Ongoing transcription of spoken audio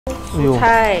蔬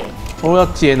菜。肉要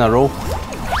煎啊肉。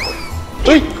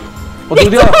哎，我丢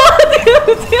掉了。丢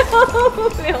掉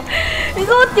了！你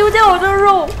说丢掉我的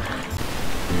肉。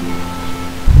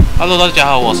Hello， 大家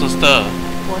好，我是 Ster，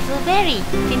 我是 Berry。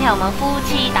今天我们夫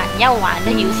妻档要玩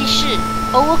的游戏是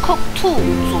Overcooked2 煮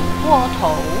锅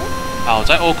头。好，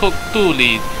在 Overcooked2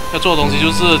 里要做的东西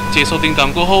就是接受订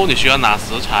单过后，你需要拿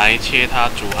食材切它、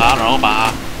煮它，然后把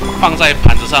它放在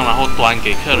盘子上，然后端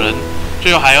给客人，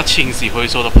最后还要清洗回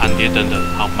收的盘碟等等，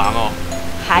好忙哦。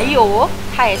还有哦，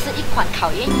它也是一款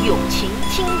考验友情、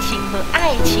亲情和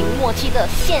爱情默契的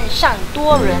线上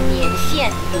多人连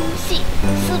线游戏。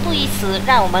事不宜迟，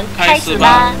让我们开始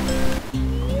吧。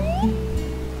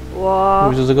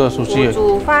我就是这个熟悉。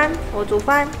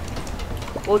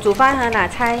我煮饭和拿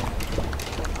菜。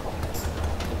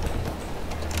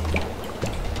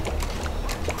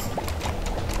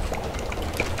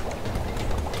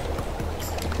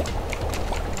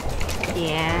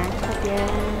点，快点，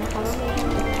好了没？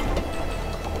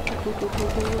嘟，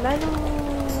来喽！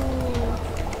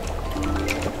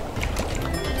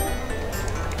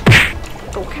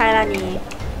走开啦你！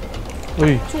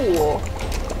喂，住我！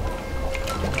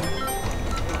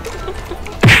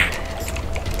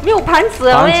没有盘子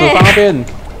了盘子放那边，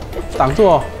挡住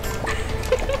哦。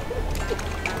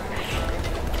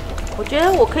我觉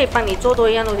得我可以帮你做多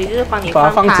一样东西，就是帮你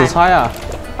放紫菜啊，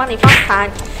帮你放盘。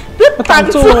不要挡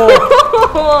住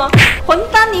我！混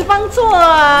蛋，你放错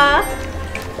了！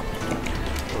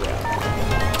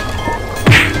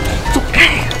走开！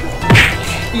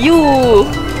哟！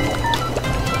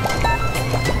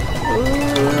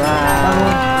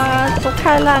走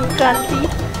开烂干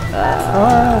的！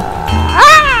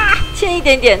欠一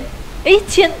点点，哎，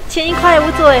欠1块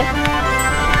不错哎！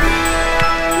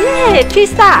耶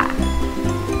 ，pizza！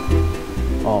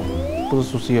 哦，不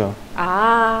是熟悉啊。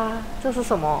啊，这是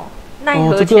什么？奈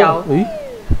何桥。诶，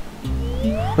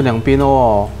分两边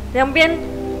哦。两边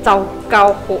糟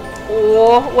糕，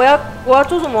我要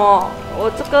做什么？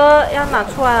我这个要拿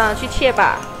出来了，去切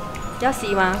吧。要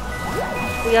洗吗？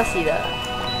不要洗的。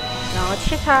然后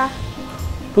切它。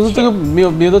不是这个没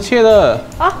有得切的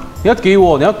啊！你要给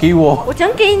我。我讲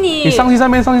给你。你上去上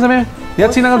面。你要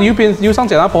去那个右上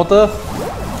角那波的，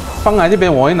放来这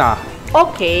边我会拿。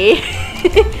OK，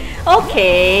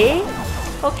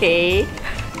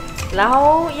 然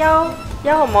后要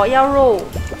什么？要肉。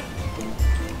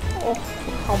哦，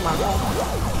好忙哦。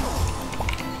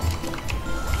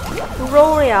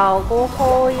肉了过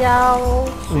后要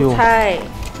蔬菜。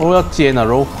肉要煎啊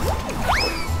肉。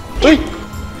哎，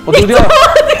我丢掉了。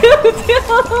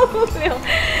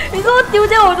你说丢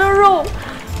掉我的肉？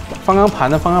放上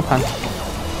盘。可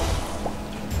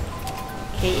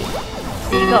以，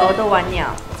第一个我都完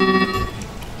了。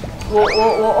我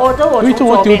从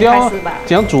左边开始吧。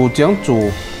怎样煮？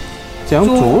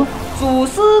煮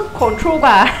是 control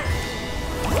吧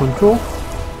 ？control。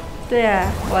对啊，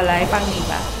我来帮你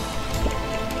吧。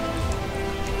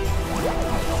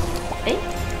哎，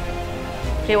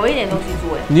给我一点东西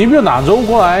煮哎。你有没有拿肉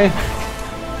过来？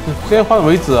现在换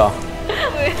为止啊。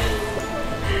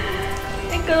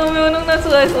一个都没有弄得出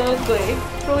来，什么鬼？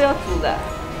肉要煮的。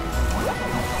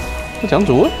不讲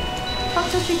煮？放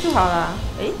下去就好了。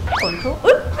哎，滚出！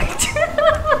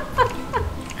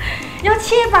要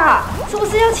切吧？是不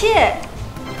是要切？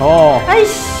哦。哎，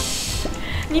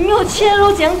你没有切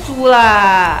肉，怎样煮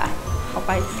啦？好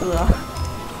白痴啊！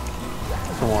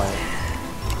什么？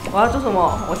我要做什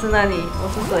么？我是那里？我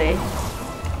是谁？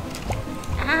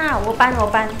啊！我搬。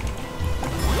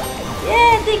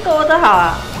耶，这个我的好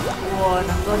啊！我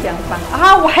能够这样搬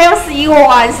啊！我还要洗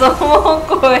碗，什么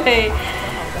鬼？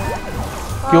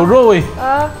有肉哎！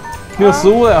没有食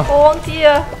物了。我忘记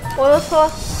了，我的错。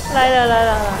来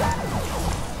了。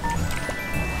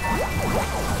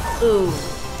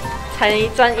才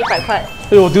赚100块。哎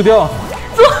呦，我丢掉了。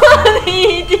怎么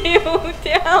你丢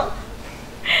掉？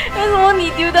为什么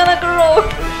你丢掉那个肉？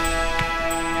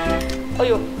哎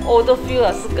呦，我都 feel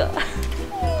了4个。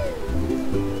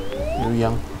有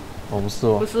羊，不是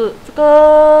哦。不是，这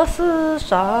个是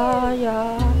啥呀？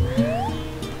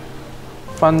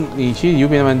放你去右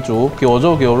边那边煮，给我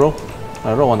肉。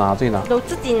肉我拿，自己拿。都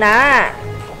自己拿。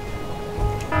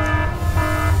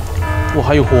我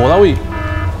还有火了喂。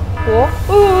火？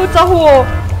着火！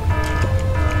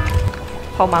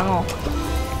好忙哦。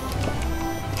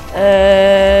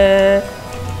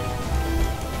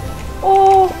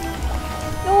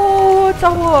着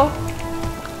火！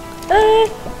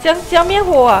将灭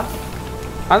火啊！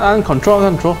按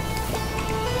control。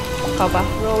好吧，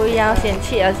肉要先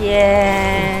切了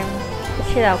先，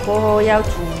切了过后要煮，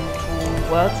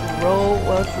我要煮肉，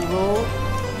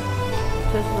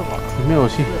这是什么？没有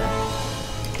气。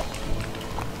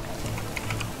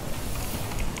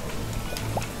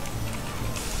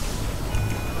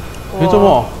你做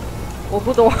么？我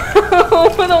不懂，我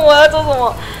不懂我要做什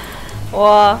么。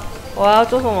我要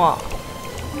做什么？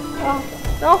啊！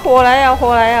然后火来呀，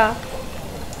火来呀！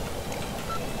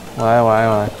我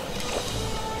来。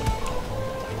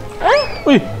哎，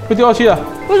喂，被掉下去了。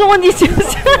为什么你掉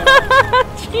下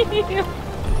去？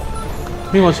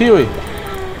灭火器喂。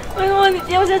为什么你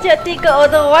掉下去？第一个我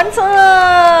都完成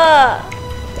了。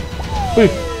喂。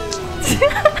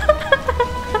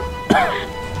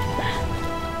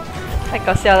太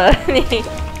搞笑了，你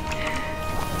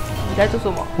在做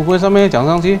什么？不会上面讲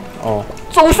上去哦。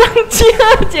走上去了，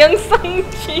讲上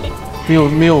去。没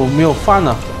有饭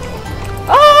了。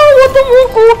啊，我的蘑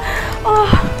菇啊，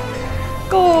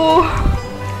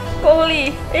够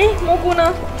力！哎，蘑菇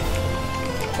呢？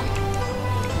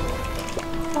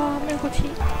啊，灭火器。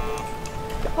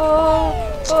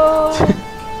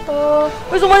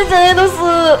为什么你整天都是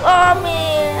啊灭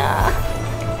啊？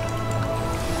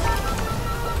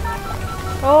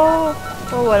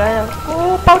我来了！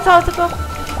爆炸这个！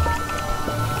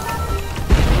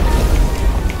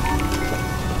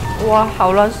哇，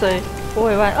好乱水，不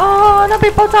会玩哦，那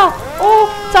边爆炸！哦，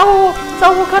着火，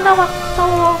看到吗？着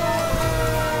火！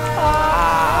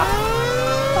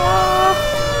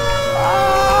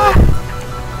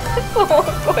什么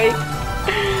鬼？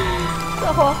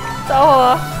着火！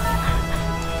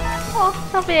哦，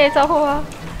那边也着火啊！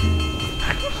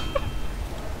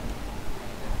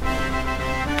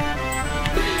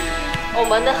我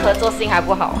们的合作性还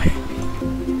不好。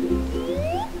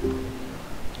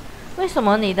为什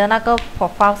么你的那个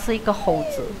profile 是一个猴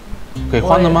子？可以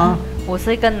换的吗？我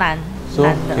是一个男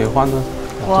的。可以换的。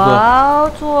我要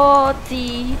做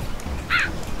鸡。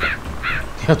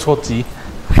要做鸡。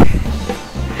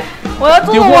我要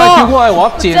做丢过来，我要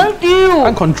捡。这样丢。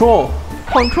按 control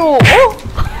哦。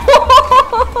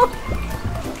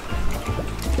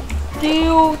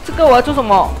丢，这个我要做什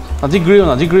么？拿去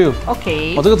grill。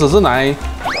OK。我这个只是来，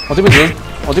我这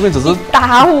边只是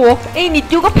打我。哎，你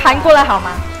丢个盘过来好吗？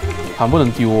盘不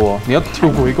能丢哦，你要丢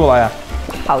回过来啊。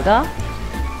好的。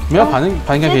没有盘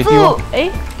应该可以丢哦。哎，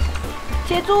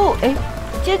接住！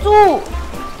接住！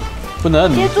不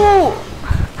能。接住！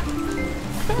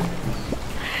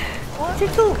接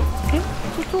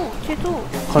住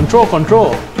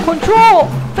 ！control，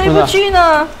 飞不去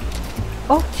呢。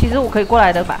哦，其实我可以过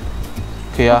来的吧？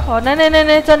可以啊。哦，来，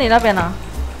在你那边呢。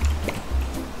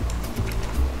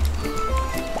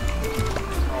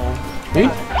哎，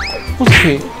不是可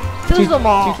以。这是什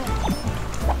么？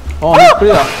哦，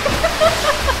对了。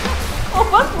我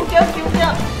把薯条丢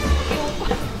掉。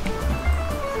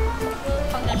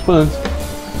不能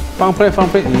放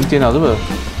plate， 已经煎了是不是？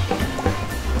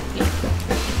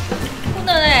不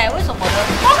能哎，为什么呢？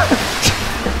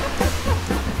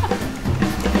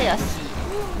这要洗，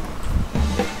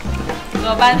怎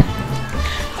么办？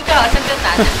这个好像更难。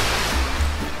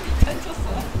你在做什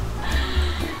么？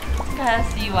这个还要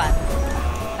洗碗，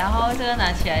然后这个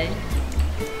拿起来，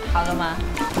好了吗？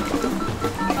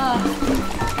啊，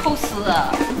扣死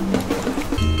了。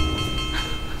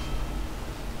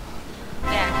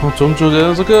我总觉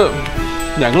得这个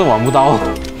2个人玩不到，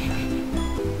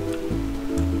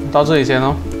到这里先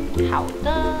哦。好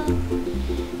的。